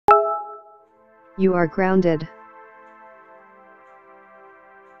You are grounded.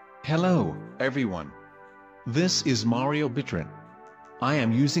 Hello, everyone. This is Mario Bitran. I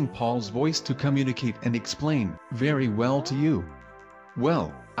am using Paul's voice to communicate and explain very well to you.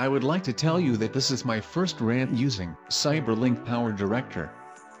 Well, I would like to tell you that this is my first rant using Cyberlink PowerDirector.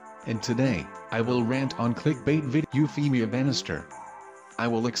 And today, I will rant on clickbait video Eufemia Banister. I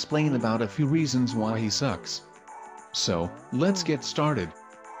will explain about a few reasons why he sucks. So, let's get started.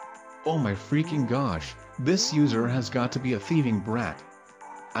 Oh my freaking gosh, this user has got to be a thieving brat.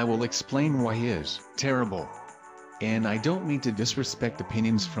 I will explain why he is terrible. And I don't mean to disrespect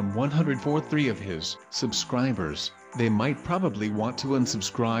opinions from 104.3 of his subscribers. They might probably want to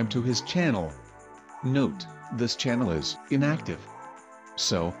unsubscribe to his channel. Note, this channel is inactive.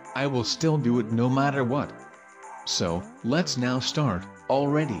 So, I will still do it no matter what. So, let's now start,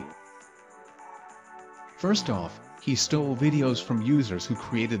 already. First off, he stole videos from users who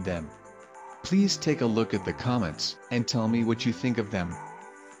created them. Please take a look at the comments, and tell me what you think of them.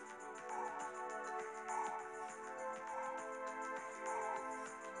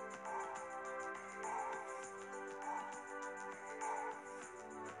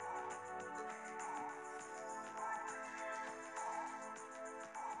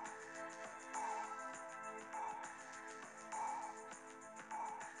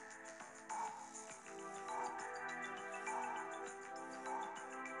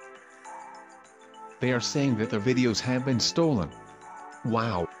 They are saying that the videos have been stolen.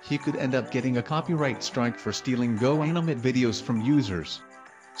 Wow, he could end up getting a copyright strike for stealing GoAnimate videos from users.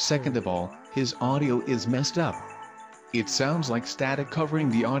 Second of all, his audio is messed up. It sounds like static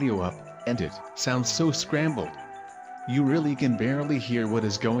covering the audio up, and it sounds so scrambled. You really can barely hear what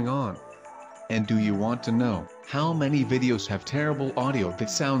is going on. And do you want to know how many videos have terrible audio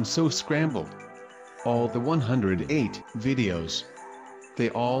that sounds so scrambled? All the 108 videos. They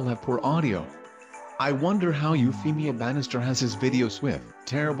all have poor audio. I wonder how Eufemia Banister has his videos with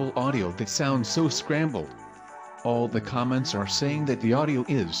terrible audio that sounds so scrambled. All the comments are saying that the audio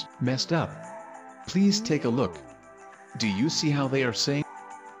is messed up. Please take a look. Do you see how they are saying?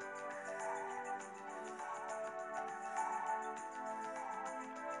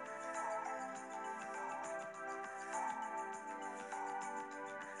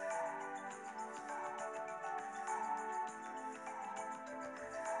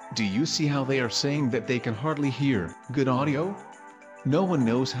 Do you see how they are saying that they can hardly hear good audio? No one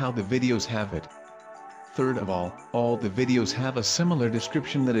knows how the videos have it. Third of all the videos have a similar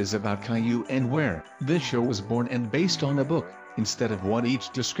description that is about Caillou and where this show was born and based on a book, instead of what each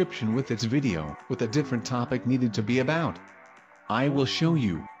description with its video with a different topic needed to be about. I will show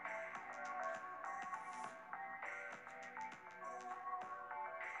you.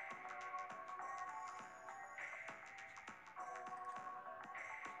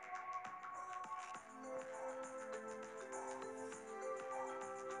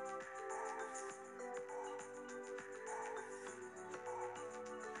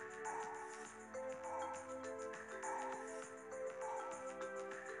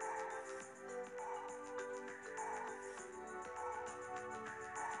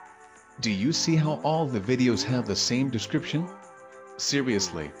 Do you see how all the videos have the same description?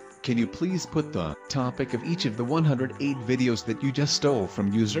 Seriously, can you please put the topic of each of the 108 videos that you just stole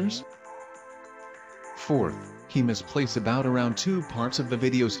from users? Fourth, he misplaced about around 2 parts of the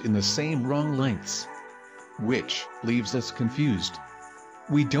videos in the same wrong lengths. Which leaves us confused.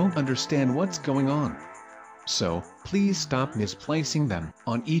 We don't understand what's going on. So, please stop misplacing them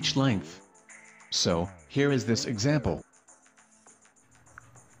on each length. So, here is this example.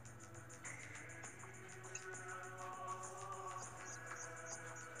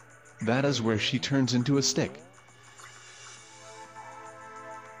 That is where she turns into a stick.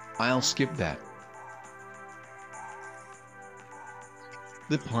 I'll skip that.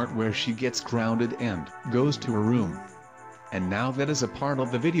 The part where she gets grounded and goes to her room. And now that is a part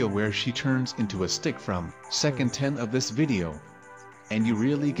of the video where she turns into a stick from second 10 of this video. And you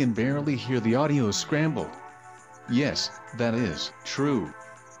really can barely hear the audio scrambled. Yes, that is true.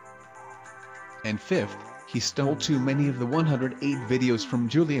 And fifth, he stole too many of the 108 videos from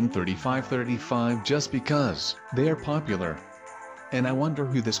Julian3535 just because they are popular. And I wonder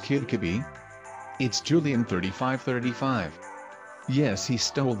who this kid could be. It's Julian3535. Yes, he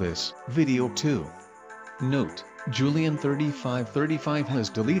stole this video too. Note, Julian3535 has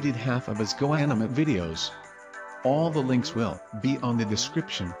deleted half of his GoAnimate videos. All the links will be on the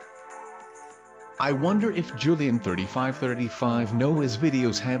description. I wonder if Julian3535 knows his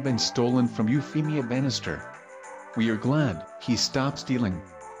videos have been stolen from Eufemia Banister. We are glad he stopped stealing.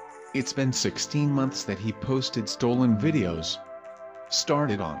 It's been 16 months that he posted stolen videos.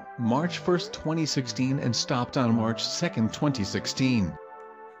 started on March 1, 2016 and stopped on March 2, 2016.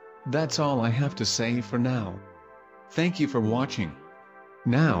 That's all I have to say for now. Thank you for watching.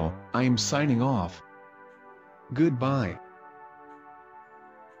 Now, I am signing off. Goodbye.